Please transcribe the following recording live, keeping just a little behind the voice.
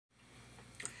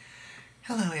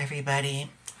Hello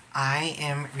everybody. I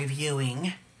am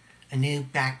reviewing a new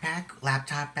backpack,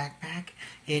 laptop backpack.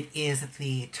 It is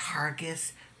the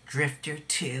Targus Drifter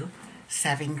II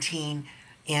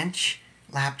 17-inch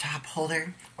laptop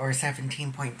holder, or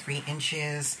 17.3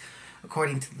 inches.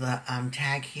 According to the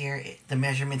tag here, the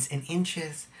measurements in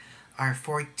inches are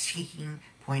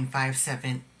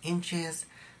 14.57 inches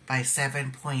by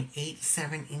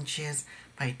 7.87 inches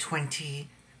by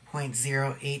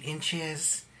 20.08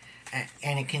 inches.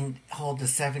 And it can hold the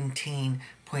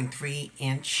 17.3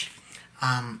 inch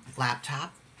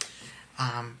laptop.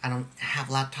 I don't have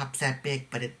laptops that big,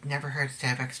 but it never hurts to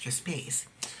have extra space.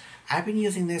 I've been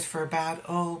using this for about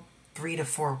 3 to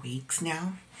 4 weeks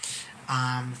now.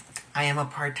 I am a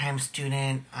part-time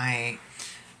student. I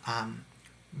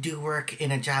do work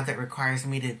in a job that requires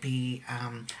me to be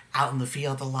out in the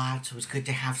field a lot, so it's good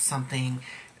to have something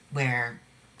where,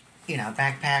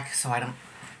 backpack, so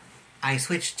I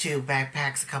switched to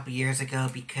backpacks a couple years ago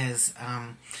because,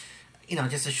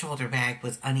 just a shoulder bag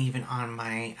was uneven on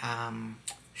my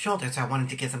shoulder, so I wanted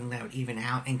to get something that would even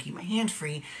out and keep my hands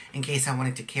free in case I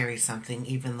wanted to carry something,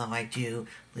 even though I do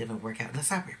live and work out in the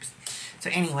suburbs. So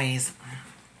anyways,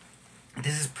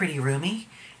 this is pretty roomy.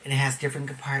 It has different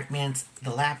compartments.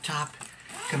 The laptop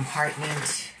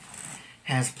compartment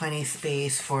has plenty of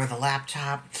space for the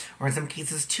laptop, or in some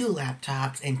cases 2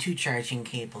 laptops and 2 charging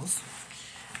cables.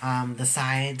 The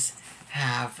sides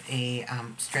have a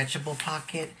stretchable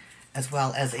pocket as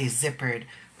well as a zippered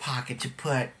pocket to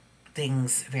put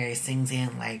various things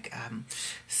in, like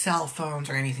cell phones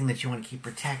or anything that you want to keep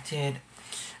protected.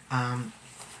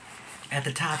 At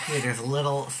the top here, there's a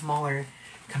little smaller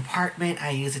compartment. I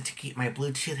use it to keep my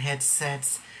Bluetooth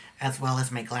headsets as well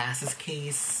as my glasses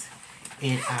case.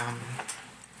 It's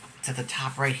at the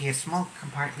top right here, small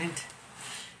compartment.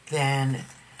 Then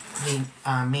the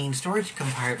main storage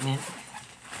compartment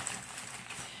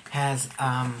has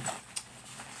a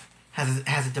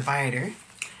divider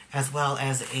as well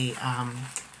as a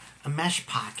mesh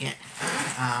pocket.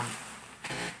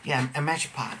 A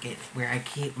mesh pocket where I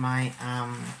keep my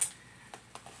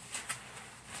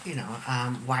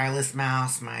wireless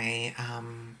mouse, my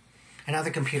and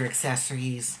other computer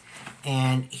accessories.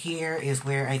 And here is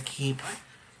where I keep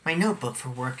my notebook for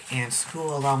work and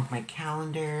school, along with my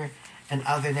calendar and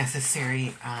other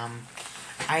necessary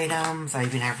items. I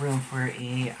even have room for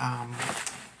a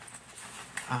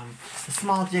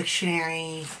small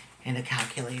dictionary and a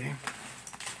calculator.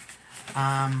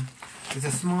 There's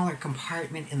a smaller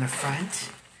compartment in the front.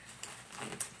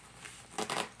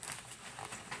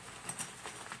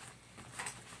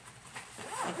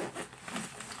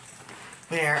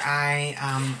 Where I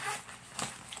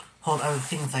hold other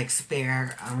things like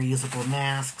spare reusable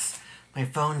masks, my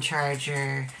phone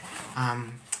charger,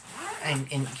 and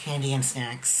candy and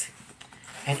snacks.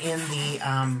 And in the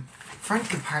front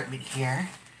compartment here,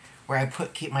 where I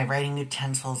keep my writing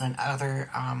utensils and other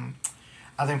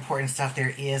important stuff,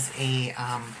 there is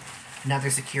another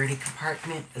security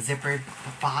compartment, a zippered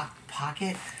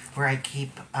pocket, where I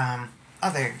keep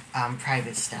other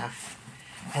private stuff.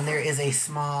 And there is a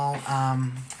small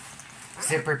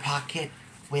zippered pocket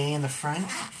way in the front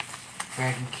where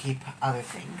I can keep other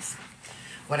things.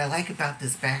 What I like about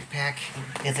this backpack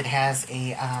is it has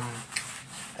a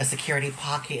security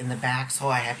pocket in the back, so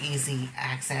I have easy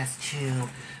access to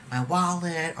my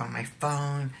wallet or my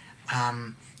phone,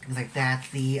 things like that.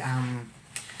 The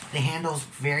handle's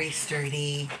very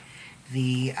sturdy.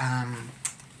 The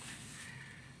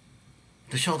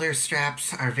shoulder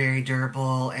straps are very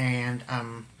durable and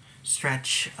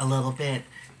stretch a little bit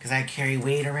because I carry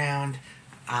weight around.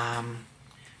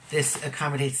 This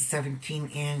accommodates a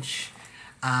 17-inch.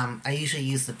 I usually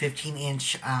use the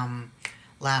 15-inch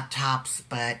laptops,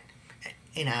 but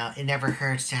it never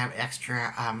hurts to have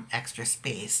extra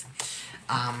space.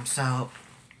 So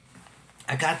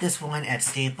I got this one at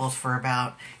Staples for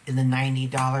about in the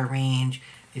 $90 range.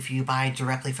 If you buy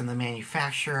directly from the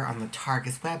manufacturer on the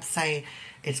Targus website,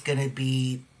 it's going to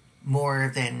be more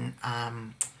than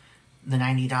the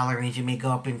 $90 range. It may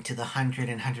go up into the $100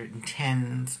 and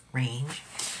 $110s range.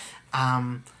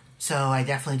 So I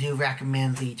definitely do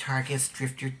recommend the Targus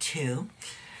Drifter II.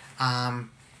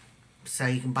 So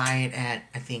you can buy it at,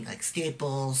 I think, like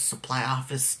Staples, supply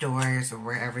office stores, or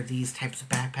wherever these types of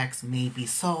backpacks may be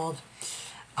sold.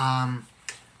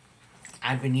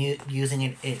 I've been using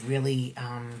it. It really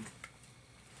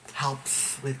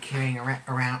helps with carrying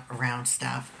around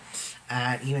stuff.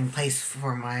 Even place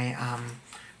for my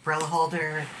umbrella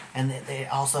holder, and it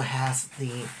also has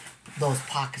those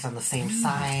pockets on the same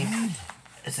side.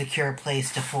 A secure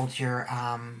place to hold your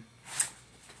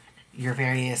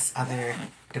various other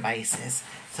devices.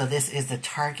 So this is the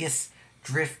Targus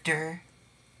Drifter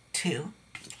II.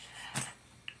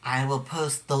 I will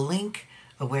post the link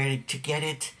of where to get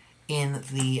it in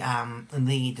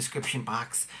the description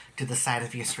box to the side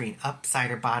of your screen, up,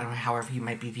 side, or bottom, however you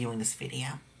might be viewing this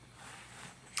video.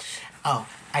 Oh,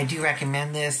 I do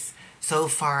recommend this. So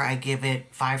far, I give it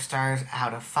 5 stars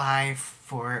out of 5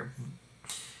 for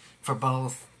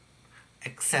both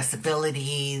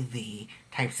accessibility, the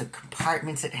types of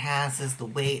compartments it has, the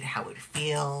weight, how it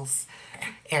feels,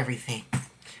 everything.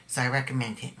 So I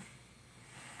recommend it.